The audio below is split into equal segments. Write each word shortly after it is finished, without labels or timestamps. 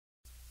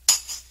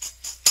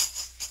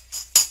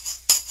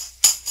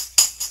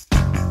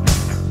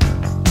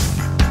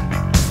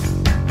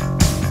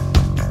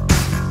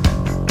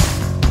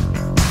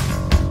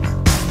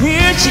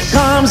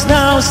comes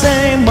down,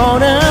 say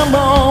MONY,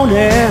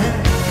 MONY.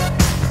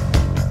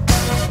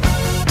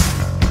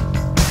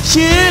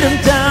 Shoot him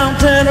down,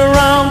 turn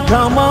around,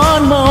 come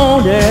on,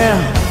 MONY.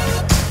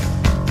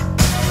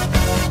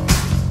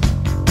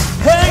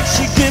 Hey,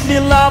 she give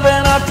me love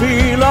and I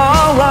feel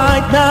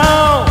alright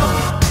now.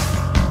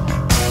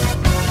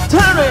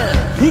 Turn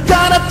it, he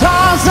got a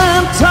toss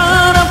and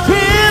turn, I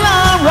feel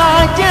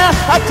alright, yeah,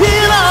 I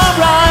feel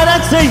alright. I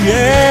say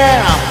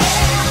yeah,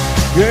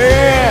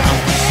 yeah,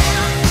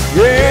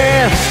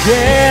 yeah,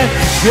 yeah,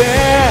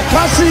 yeah.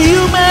 'Cause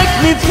you make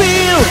me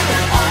feel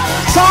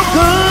so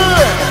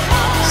good,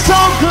 so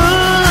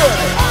good,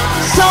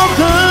 so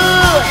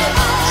good,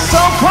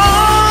 so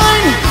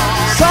fine,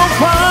 so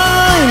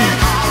fine.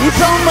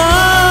 It's all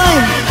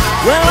mine.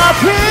 Well, I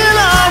feel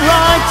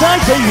alright. I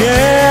say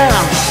yeah,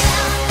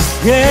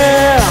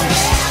 yeah,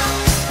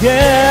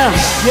 yeah,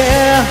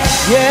 yeah,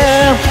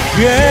 yeah,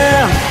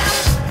 yeah.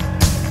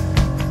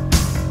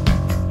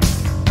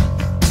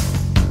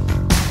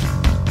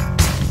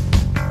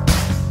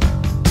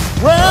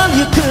 Well,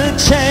 you could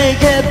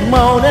shake it,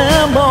 MONY,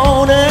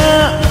 MONY.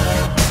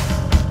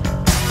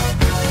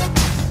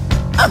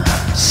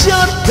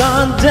 Shut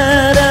down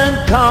dead and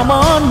come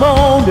on,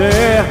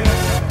 MONY.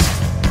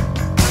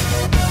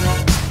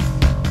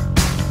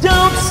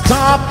 Don't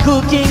stop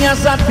cooking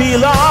as I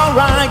feel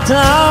alright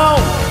now.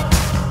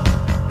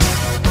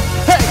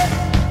 Hey,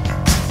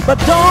 but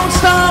don't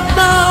stop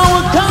now.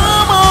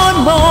 Come on,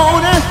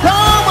 MONY,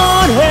 come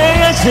on. Hey,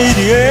 I said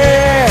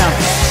yeah,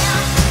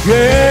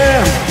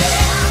 yeah,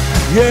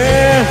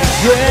 yeah,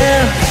 yeah,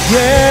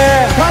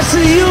 yeah. 'Cause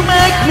you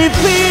make me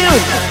feel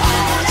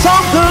so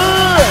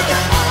good,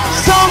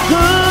 so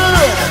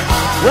good.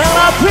 Well,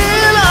 I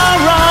feel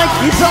alright.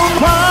 It's on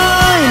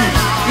fine,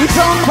 it's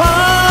on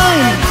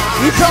fine,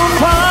 it's on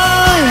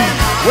fine.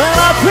 Well,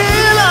 I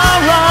feel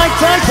alright.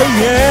 I say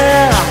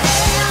yeah,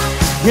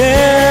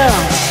 yeah,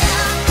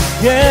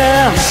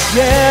 yeah,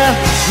 yeah,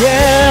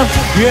 yeah,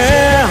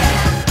 yeah.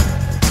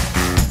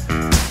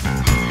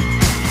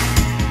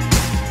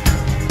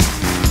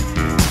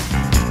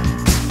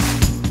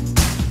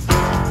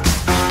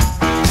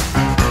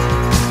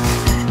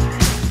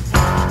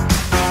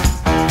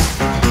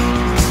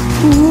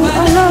 Ooh,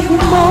 I love you,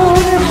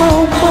 MONY,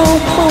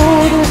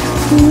 MONY.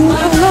 Ooh,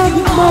 I love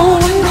you,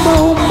 MONY,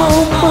 MONY.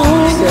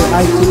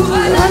 I do.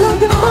 I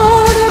love you,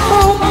 MONY,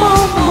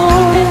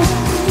 MONY.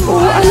 Ooh,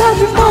 I love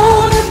you,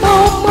 MONY,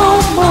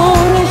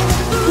 MONY.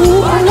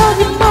 Ooh, I love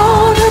you,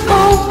 MONY,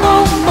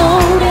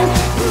 MONY.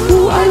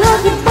 Ooh, I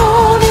love you,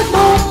 MONY,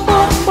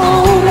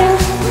 MONY.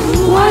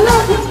 Ooh, I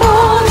love you,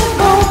 MONY,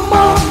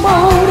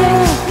 MONY.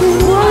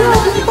 Ooh, I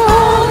love you,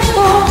 MONY,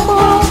 MONY.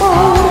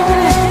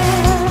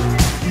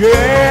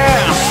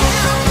 Yeah,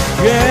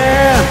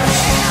 yeah,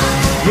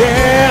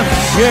 yeah,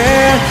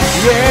 yeah,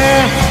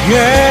 yeah,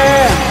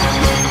 yeah.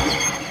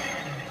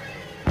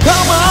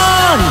 Come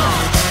on,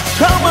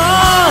 come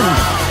on,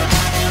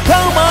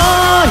 come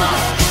on,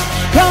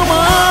 come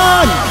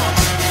on,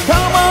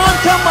 come on,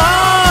 come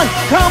on,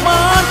 come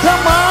on,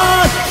 come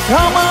on,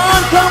 come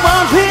on, come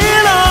on.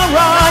 Feel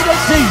alright. I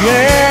say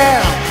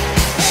yeah,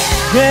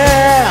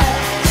 yeah,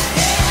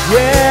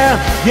 yeah,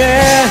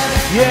 yeah,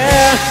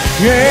 yeah,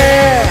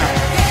 yeah.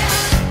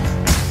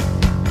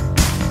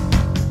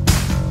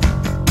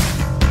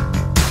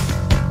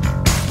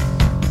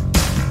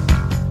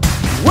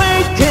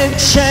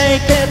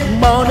 Shake it,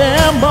 MONY,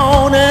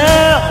 MONY.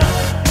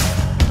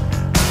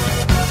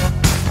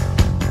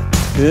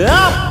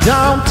 Up,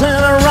 down,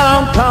 turn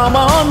around, come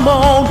on,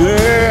 MONY.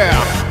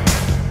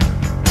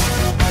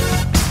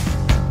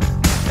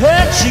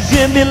 Hey, she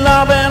give me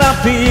love and I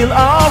feel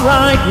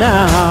alright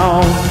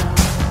now.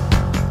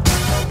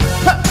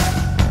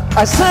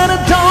 I said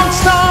don't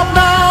stop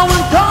now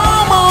and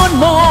come on,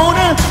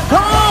 MONY,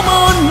 come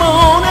on,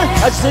 MONY.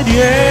 I said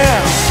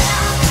yeah,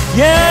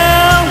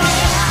 yeah,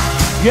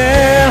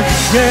 yeah,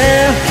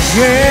 yeah,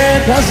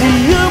 yeah. 'Cause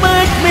you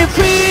make me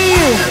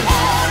feel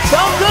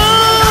so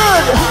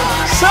good,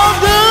 so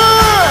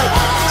good,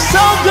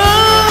 so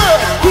good.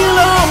 Feel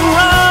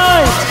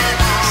alright,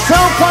 so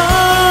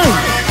fine,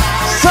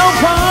 so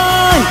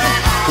fine.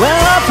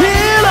 Well, I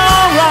feel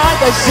alright.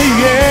 I say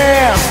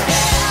yeah,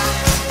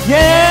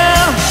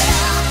 yeah,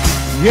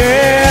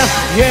 yeah,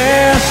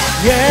 yeah,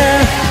 yeah,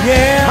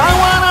 yeah. I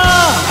wanna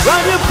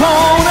ride your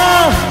pony,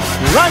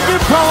 ride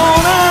your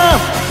pony,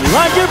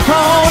 ride your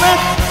pony.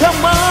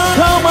 Come on,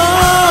 come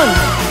on,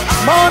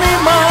 MONY,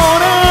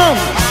 MONY.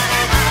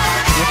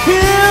 You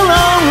feel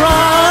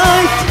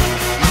alright,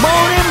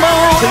 MONY,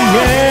 MONY.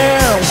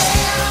 Yeah,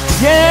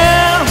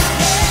 yeah,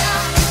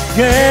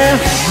 yeah,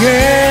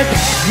 yeah,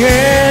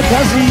 yeah.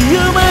 'Cause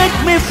you make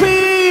me feel